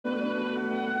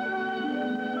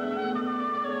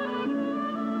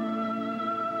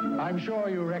I'm sure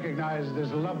you recognize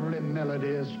this lovely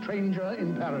melody as Stranger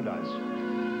in Paradise.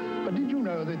 But did you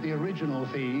know that the original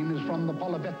theme is from the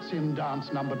Polovetzian Dance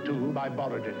No. 2 by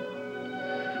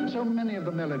Borodin? So many of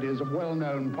the melodies of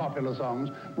well-known popular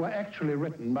songs were actually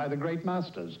written by the great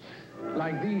masters,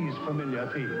 like these familiar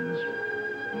themes.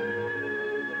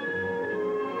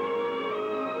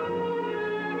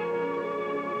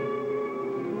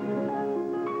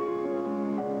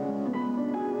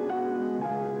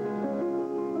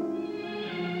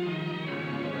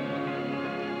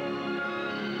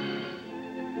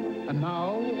 And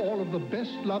now, all of the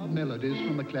best-loved melodies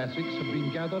from the classics have been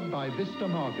gathered by Vista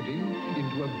Marketing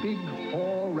into a big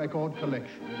 4-record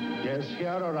collection. Yes, here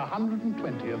are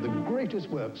 120 of the greatest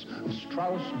works of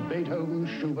Strauss, Beethoven,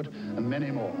 Schubert, and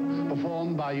many more,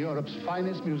 performed by Europe's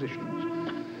finest musicians.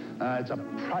 It's a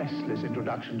priceless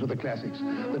introduction to the classics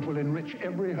that will enrich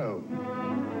every home.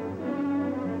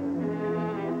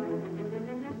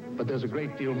 But there's a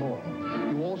great deal more.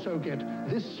 You also get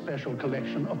this special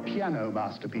collection of piano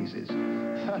masterpieces,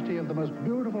 30 of the most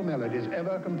beautiful melodies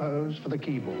ever composed for the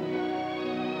keyboard.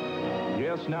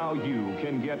 Yes, now you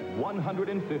can get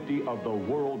 150 of the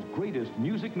world's greatest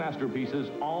music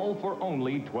masterpieces, all for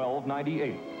only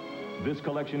 $12.98. This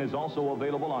collection is also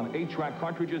available on 8-track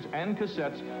cartridges and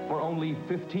cassettes for only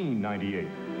 $15.98.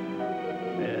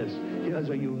 Yes, here's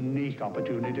a unique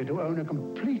opportunity to own a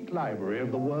complete library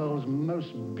of the world's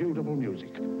most beautiful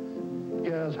music.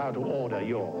 Here's how to order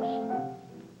yours.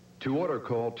 To order,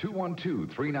 call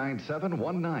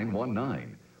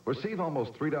 212-397-1919. Or save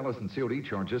almost $3 in COD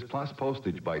charges plus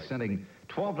postage by sending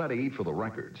 $12.98 for the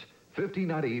records,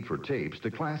 $15.98 for tapes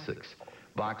to Classics.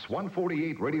 Box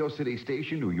 148, Radio City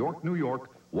Station, New York, New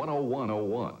York,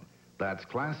 10101. That's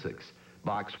Classics.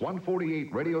 Box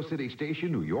 148, Radio City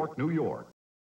Station, New York, New York.